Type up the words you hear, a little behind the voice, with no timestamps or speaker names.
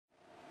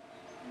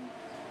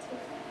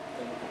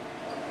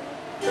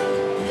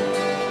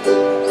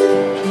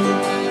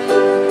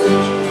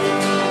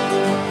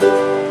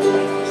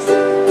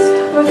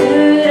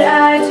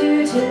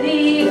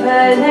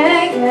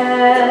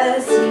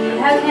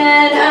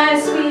I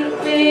speak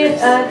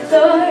with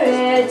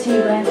authority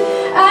when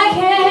I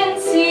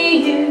can't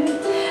see you,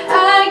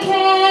 I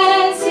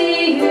can't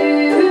see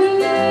you.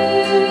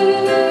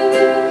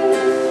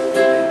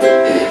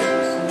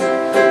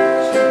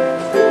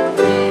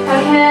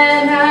 How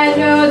can I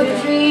know the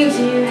dreams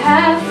you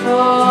have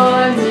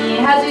for me?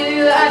 How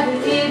do I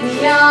believe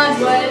beyond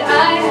what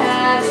I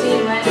have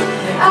seen when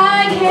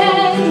I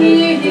can't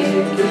hear you,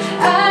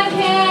 I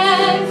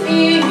can't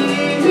feel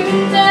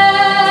you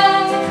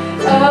now?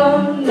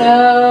 Oh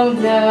no,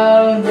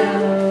 no, no.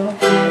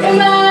 Am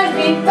I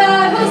read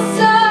Bible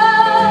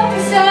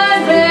songs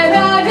and where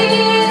I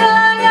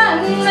belong on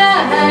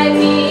my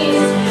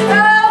knees?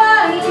 Oh,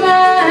 on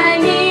my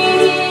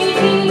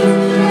knees.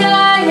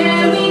 I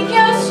am weak,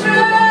 you're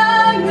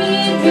strong.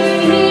 Meet me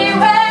here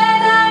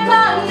when I'm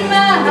on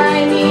my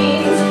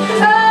knees.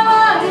 Oh,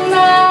 on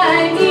my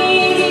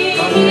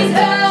knees.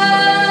 Oh,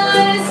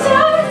 it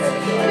starts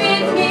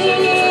with me.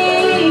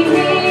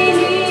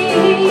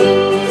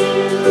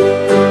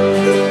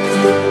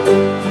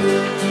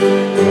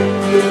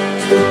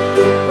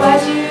 Why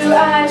do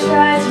I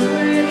try to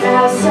work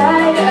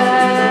outside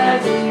of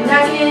you?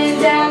 Knocking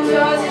down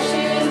doors I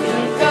shouldn't be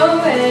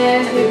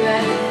going through.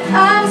 And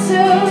I'm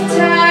so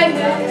tired,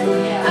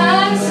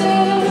 I'm so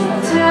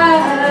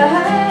tired.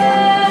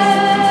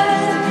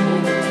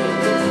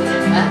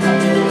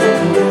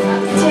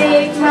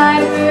 Take my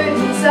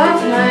burdens off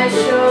my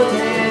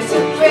shoulders,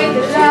 break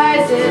the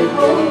lies that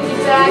hold me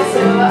back,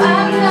 so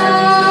I'm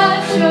not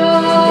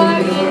sure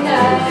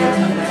enough.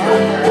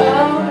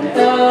 Oh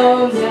no,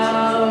 no,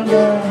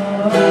 no.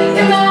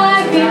 Am I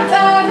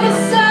Bible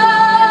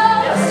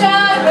songs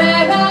start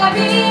where I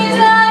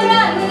belong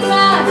on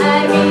my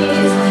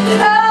knees?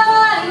 Oh,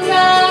 on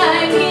my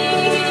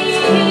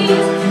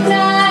knees. I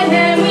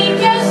am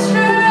weak and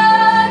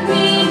strong.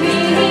 Meet me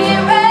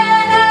here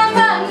when I'm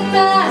on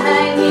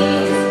my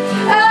knees.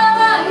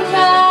 Oh, on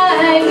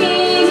my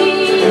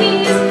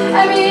knees.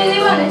 I really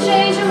wanna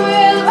change the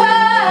world. Oh,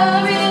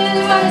 I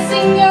really wanna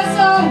sing your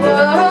song.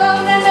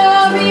 Oh, and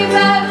I'll be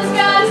back.